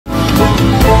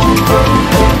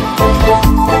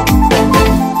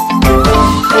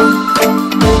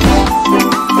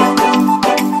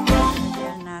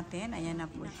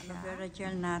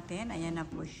natin. Ayan na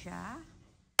po siya.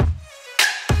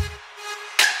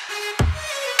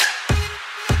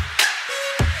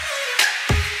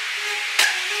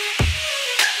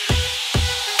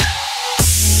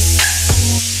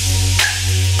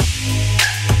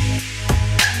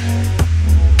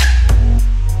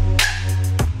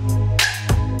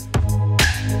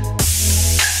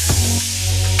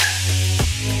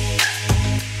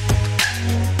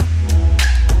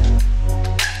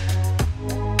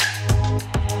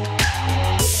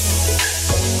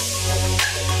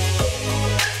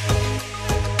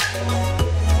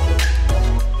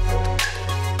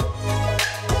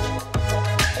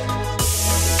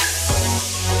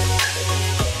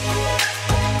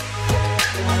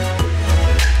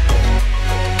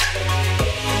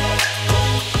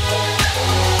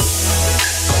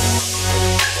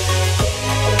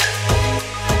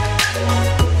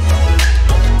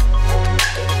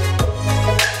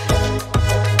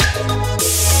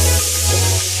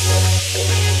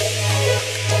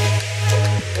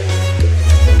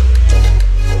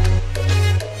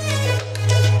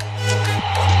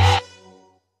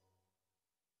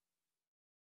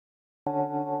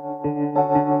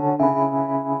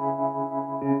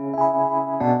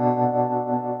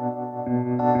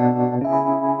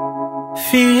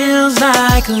 Feels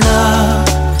like love,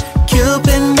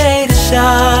 Cupid made a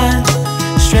shot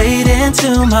straight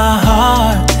into my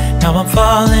heart. Now I'm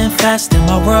falling fast and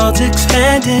my world's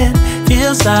expanding.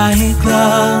 Feels like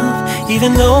love,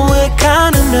 even though we're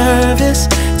kinda nervous.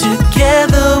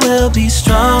 Together we'll be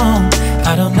strong.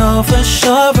 I don't know for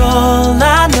sure, all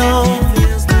I know.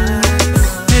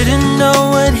 Didn't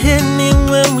know what hit me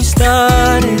when we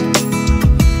started.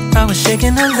 I was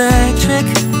shaking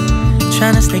electric,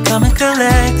 trying to stay calm and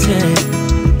collected.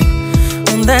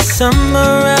 On that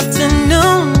summer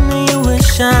afternoon, you were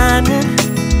shining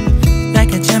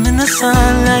like a gem in the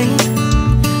sunlight.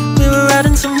 We were out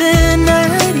until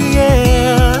midnight,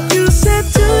 yeah. You said,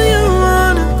 do you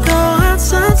wanna go out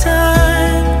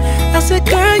sometime? I said,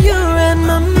 girl, you read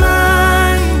my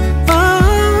mind.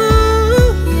 Oh,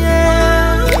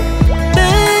 yeah.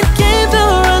 Then came the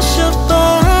rush of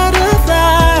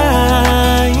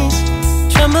butterflies,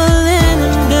 trembling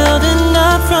and building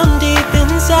up from deep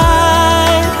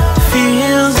inside.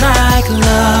 Feels like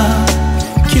love,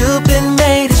 Cupid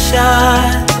made a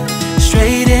shot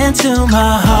straight into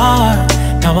my heart.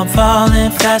 Now I'm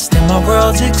falling fast and my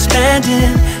world's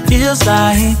expanding. Feels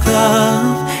like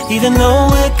love, even though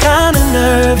we're kinda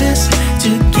nervous.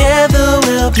 Together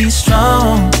we'll be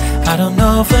strong. I don't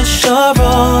know for sure,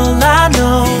 all I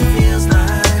know.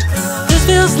 This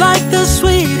feels like the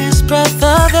sweetest breath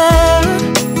of air.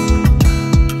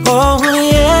 Oh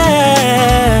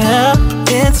yeah,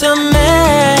 it's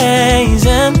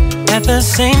amazing. At the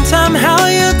same time, how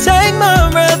you take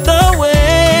my breath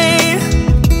away.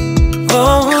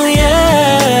 Oh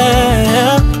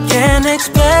yeah, can't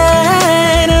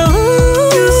explain.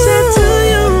 Ooh. You said, do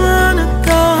you wanna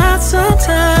go out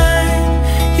sometime?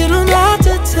 You don't have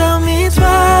to tell me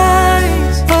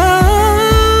twice.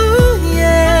 Oh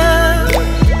yeah.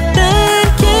 Then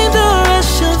came the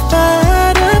rush of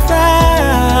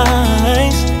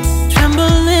butterflies,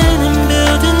 trembling and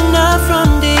building up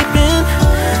from deep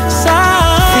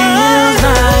inside. Feels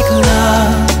like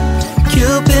love,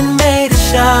 Cupid made a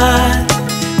shot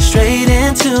straight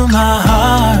into my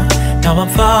heart. Now I'm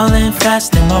falling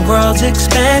fast and my world's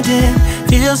expanding.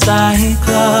 Feels like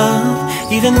love,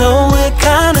 even though we're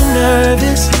kinda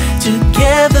nervous.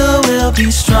 Together we'll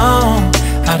be strong.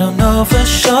 I don't know for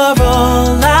sure,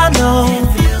 all I know.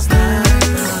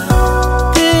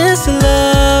 This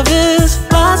love is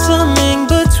blossoming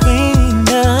between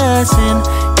us in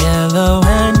yellow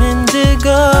and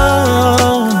indigo.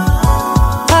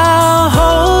 I'll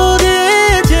hold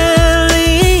it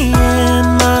gently in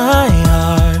my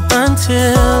heart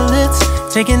until it's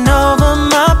taking over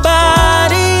my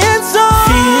body and soul.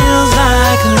 Feels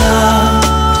like love,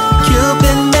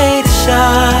 Cupid made a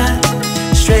shot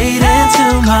straight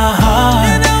into my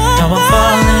heart. Now I'm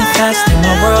falling fast and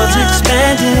my world's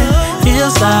expanding.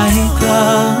 Feels like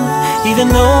love,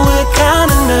 even though we're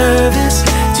kinda nervous.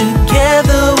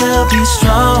 Together we'll be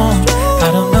strong. I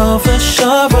don't know for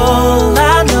sure, all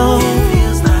I know.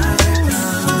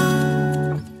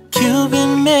 Cupid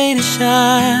made a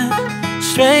shot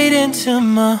straight into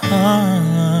my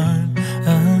heart.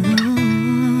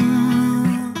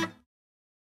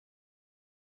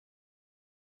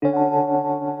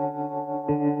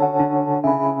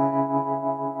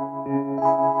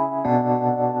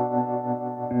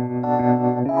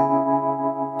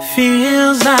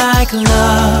 Feels like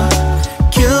love,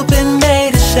 Cupid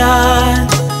made a shot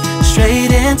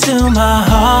straight into my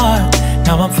heart.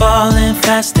 Now I'm falling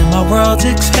fast and my world's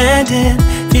expanding.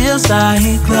 Feels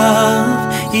like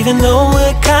love, even though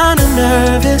we're kinda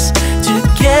nervous.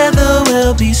 Together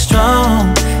we'll be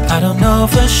strong. I don't know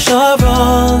for sure,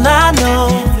 all I know.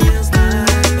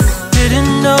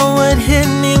 Didn't know what hit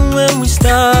me when we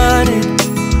started.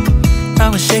 I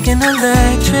was shaking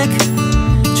electric,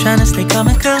 trying to stay calm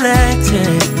and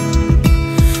collected.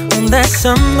 On that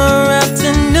summer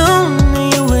afternoon,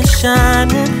 you were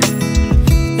shining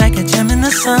like a gem in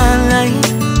the sunlight.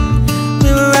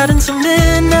 We were out until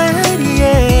midnight,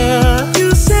 yeah.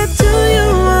 You said, do you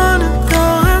wanna go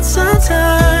out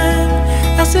sometime?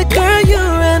 I said, girl, you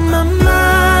read my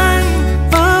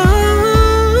mind.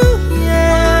 Oh,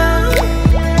 yeah.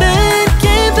 Then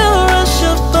came the rush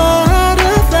of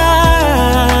butterflies,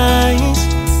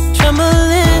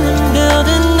 trembling and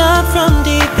building up from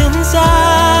deep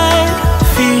inside.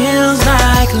 Feels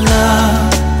like love,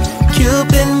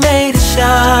 Cupid made a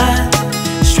shot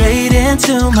straight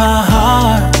into my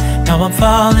heart. Now I'm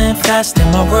falling fast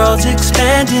and my world's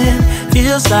expanding.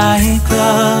 Feels like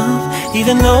love,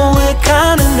 even though we're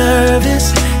kinda nervous.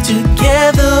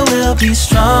 Together we'll be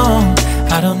strong.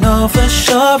 I don't know for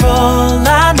sure, all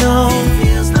I know.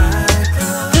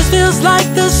 This feels like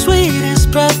the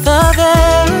sweetest breath of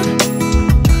air.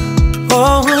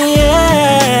 Oh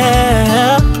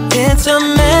yeah, it's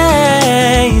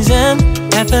amazing.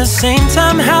 At the same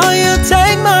time, how you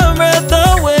take my breath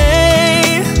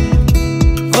away.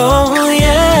 Oh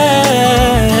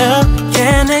yeah,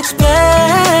 can't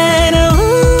explain.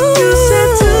 Ooh. You said,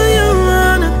 do you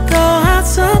wanna go out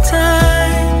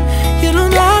sometime? You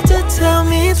don't have to tell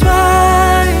me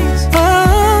twice.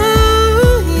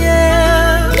 Oh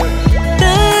yeah.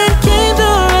 Then came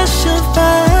the rush of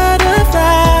butterflies,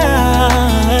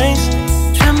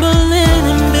 trembling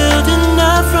and building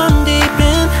up from deep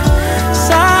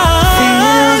inside.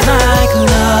 Feels like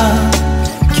love,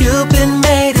 Cupid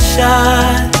made a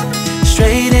shot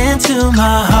straight into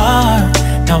my heart.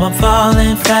 Now I'm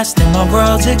falling fast and my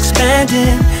world's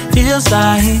expanding. Feels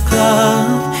like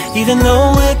love, even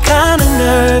though we're kinda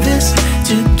nervous.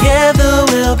 Together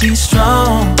we'll be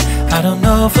strong. I don't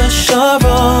know for sure,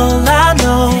 all I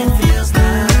know.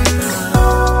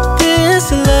 This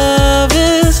love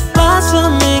is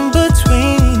blossoming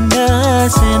between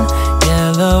us in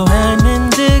yellow and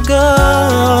indigo.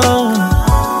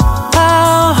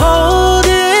 I'll hold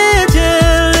it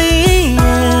gently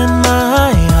in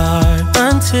my heart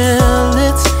until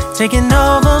it's taking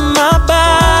over my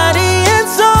body and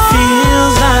soul.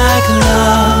 Feels like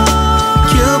love,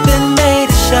 Cupid made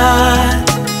a shot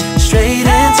straight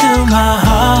into my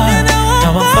heart.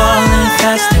 Now I'm falling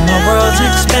fast and my world's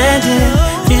expanding.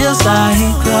 Feels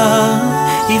like love,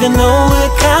 even though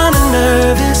we're kinda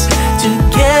nervous.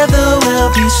 Together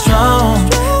we'll be strong.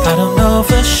 I don't know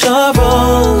for sure,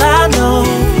 all I know.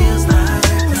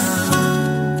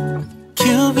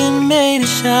 Cupid made a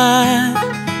shot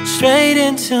straight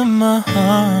into my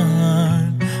heart.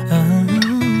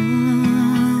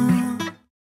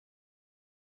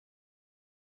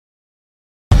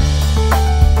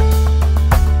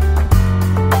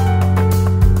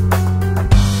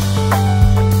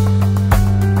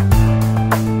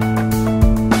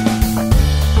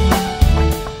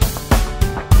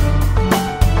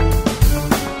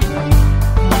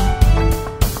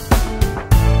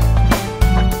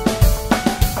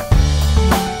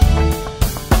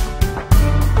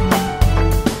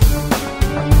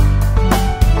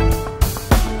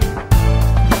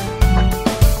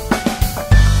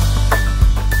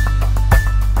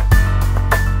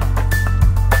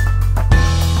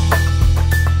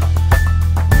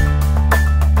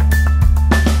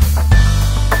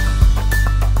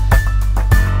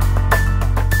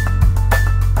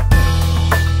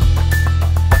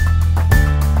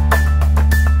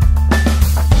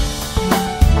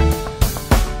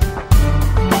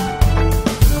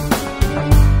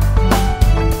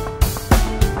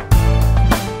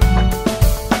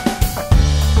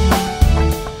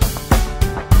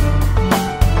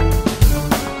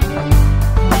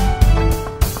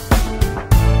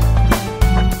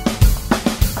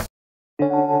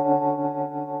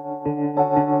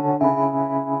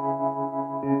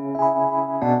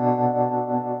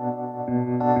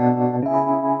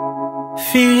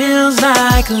 Feels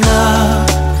like love,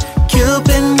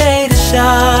 Cupid made a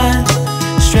shot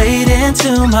straight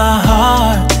into my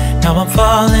heart. Now I'm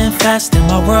falling fast and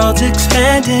my world's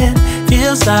expanding.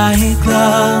 Feels like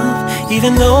love,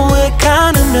 even though we're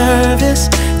kinda nervous.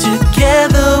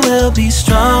 Together we'll be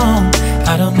strong.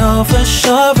 I don't know for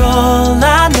sure, all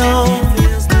I know.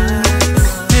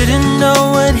 Didn't know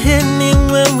what hit me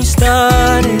when we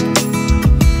started.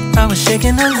 I was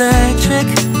shaking electric,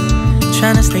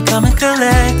 trying to stay calm and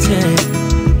collected.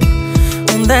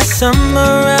 On that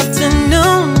summer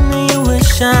afternoon, you were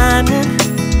shining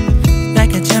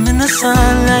like a gem in the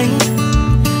sunlight.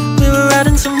 We were out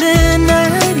until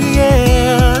midnight,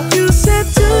 yeah. You said,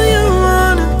 do you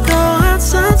wanna go out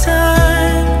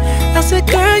sometime? I said,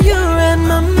 girl, you read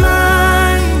my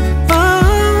mind.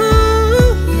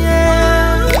 Oh,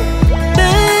 yeah.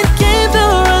 Then came the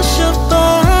rush of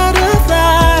butterflies,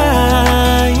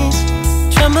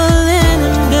 trembling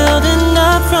and building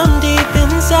up from deep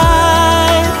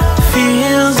inside.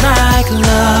 Feels like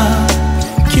love.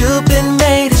 Cupid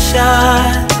made a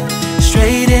shot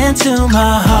straight into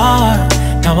my heart.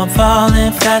 Now I'm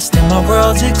falling fast and my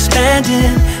world's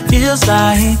expanding. Feels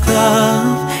like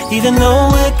love. Even though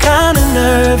we're kinda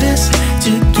nervous,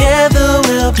 together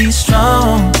we'll be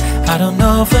strong. I don't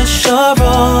know for sure,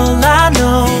 all I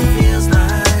know,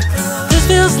 this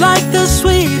feels like the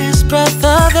sweetest breath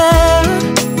of air.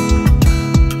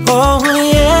 Oh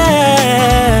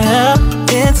yeah,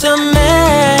 it's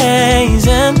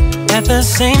amazing. At the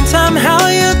same time, how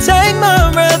you take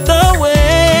my breath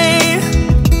away.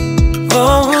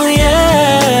 Oh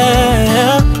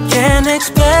yeah, can't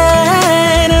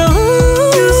explain.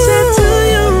 Ooh. You said, do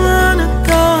you wanna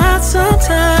go out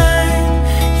sometime?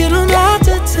 You don't have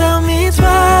to tell me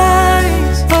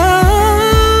twice.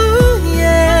 Oh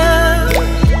yeah.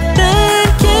 Then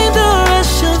came the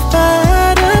rush of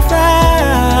butterflies,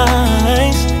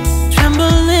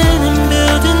 trembling and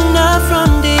building up from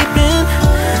deep inside.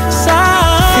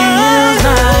 Feels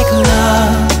like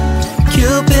love.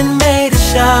 Cupid made a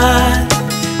shot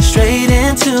straight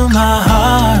into my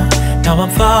heart. Now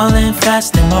I'm falling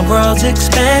fast and my world's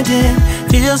expanding.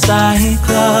 Feels like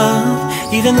love.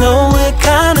 Even though we're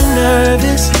kinda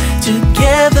nervous,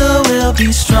 together we'll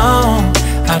be strong.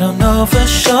 I don't know for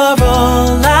sure,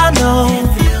 all I know,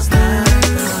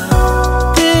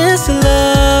 this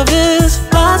love is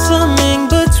blossoming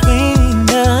between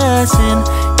us in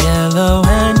yellow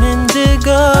and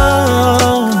indigo.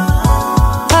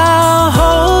 I'll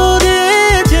hold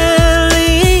it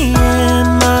gently in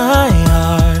my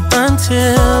heart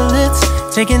until it's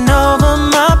taking over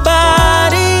my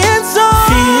body and soul.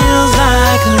 Feels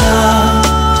like love.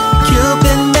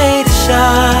 Cupid made a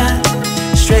shot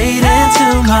straight into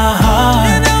my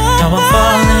heart. Now I'm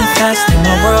falling fast and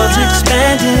my world's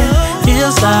expanding.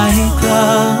 Feels like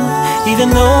love. Even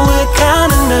though we're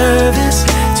kinda nervous,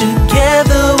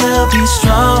 together we'll be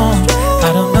strong. I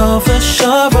don't know for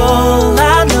sure, all I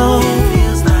know,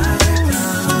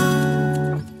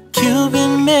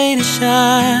 Cupid made a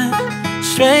shot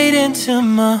straight into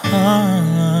my heart.